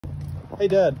Hey,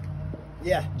 Dad.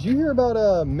 Yeah. Did you hear about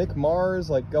Mick Mars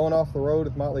like going off the road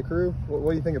with Mötley Crüe?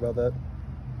 What do you think about that?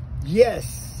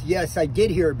 Yes, I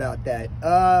did hear about that.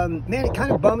 Man, it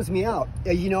kind of bums me out.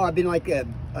 You know, I've been like a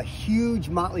huge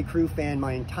Mötley Crüe fan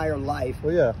my entire life.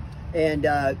 Well, yeah. And,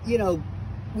 you know,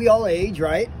 we all age,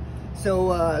 right?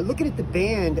 So looking at the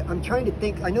band, I'm trying to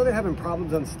think, I know they're having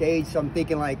problems on stage, so I'm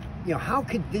thinking like, you know, how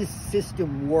could this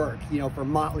system work, you know, for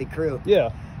Mötley Crüe? Yeah.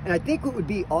 And I think what would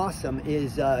be awesome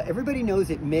is everybody knows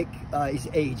that Mick is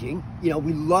aging. You know,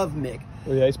 we love Mick.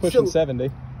 Well, yeah, he's pushing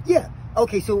 70. Yeah.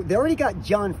 Okay, so they already got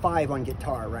John 5 on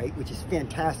guitar, right? Which is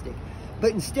fantastic.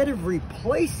 But instead of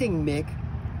replacing Mick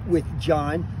with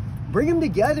John, bring them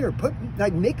together. Put,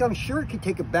 like, Mick, I'm sure, could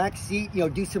take a back seat, you know,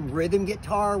 do some rhythm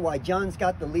guitar while John's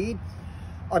got the lead.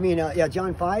 I mean, yeah,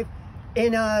 John 5.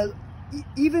 And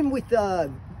even with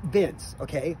Vince,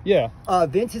 okay? Yeah.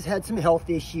 Vince has had some health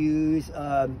issues.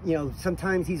 You know,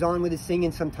 sometimes he's on with his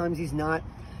singing, sometimes he's not.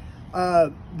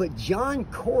 But John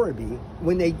Corby,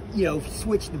 when they, you know,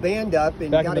 switched the band up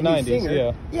and back got in a the new 90s,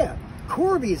 singer. yeah.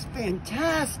 Corby is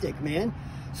fantastic, man.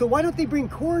 So why don't they bring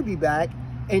Corby back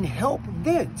and help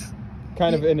Vince?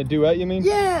 Kind of in a duet, you mean?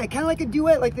 Yeah, kind of like a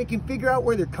duet, like they can figure out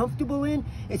where they're comfortable in.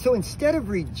 And so instead of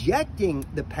rejecting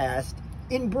the past,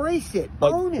 embrace it,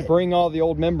 Like, own it. bring all the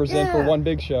old members in for one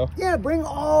big show. Yeah, bring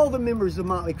all the members of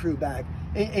Mötley Crüe back.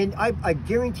 And I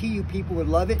guarantee you people would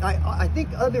love it. I think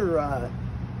other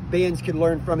bands could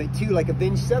learn from it too, like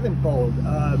Avenged Sevenfold.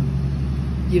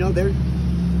 You know,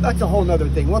 that's a whole nother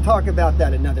thing. We'll talk about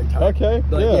that another time. Okay,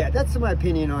 But yeah. yeah, that's my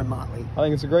opinion on Mötley. I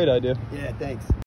think it's a great idea. Yeah, thanks.